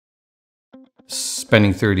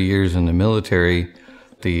Spending 30 years in the military,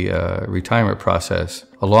 the retirement process,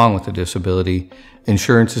 along with the disability,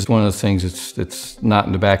 insurance is one of those things that's not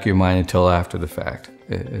in the back of your mind until after the fact,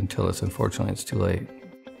 until unfortunately it's too late.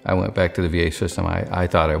 I went back to the VA system. I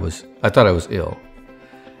thought I was ill,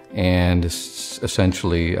 and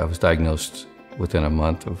essentially I was diagnosed within a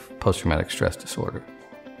month of post-traumatic stress disorder,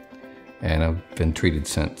 and I've been treated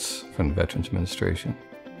since from the Veterans Administration.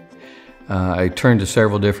 I turned to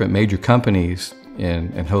several different major companies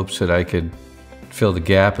in hopes that I could fill the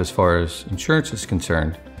gap as far as insurance is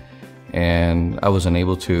concerned, and I wasn't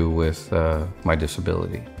able to with my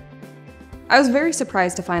disability. I was very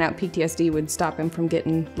surprised to find out PTSD would stop him from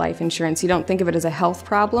getting life insurance. You don't think of it as a health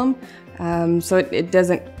problem, so it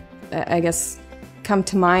doesn't, I guess, come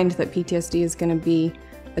to mind that PTSD is going to be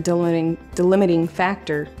a delimiting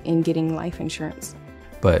factor in getting life insurance.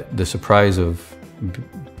 But the surprise of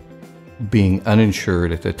being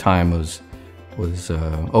uninsured at the time was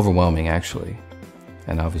overwhelming, actually,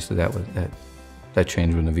 and obviously that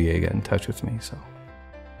changed when the VA got in touch with me. So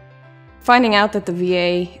finding out that the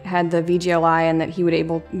VA had the VGLI and that he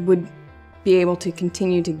would be able to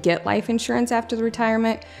continue to get life insurance after the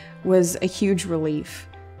retirement was a huge relief.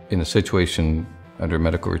 In a situation under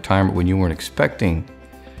medical retirement when you weren't expecting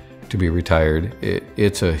to be retired,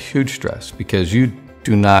 it's a huge stress because you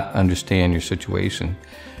do not understand your situation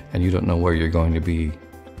and you don't know where you're going to be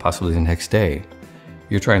possibly the next day.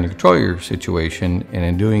 You're trying to control your situation, and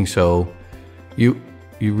in doing so, you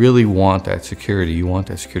really want that security. You want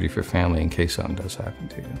that security for your family in case something does happen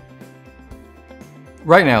to you.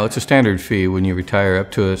 Right now, it's a standard fee when you retire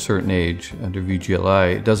up to a certain age under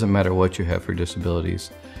VGLI. It doesn't matter what you have for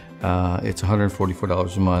disabilities. It's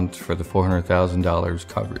 $144 a month for the $400,000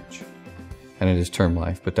 coverage. And it is term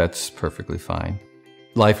life, but that's perfectly fine.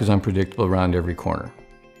 Life is unpredictable around every corner.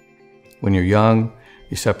 When you're young,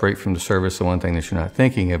 you separate from the service, the one thing that you're not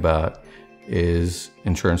thinking about is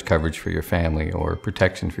insurance coverage for your family or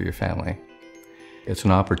protection for your family. It's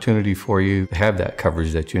an opportunity for you to have that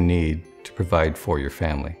coverage that you need to provide for your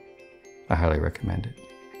family. I highly recommend it.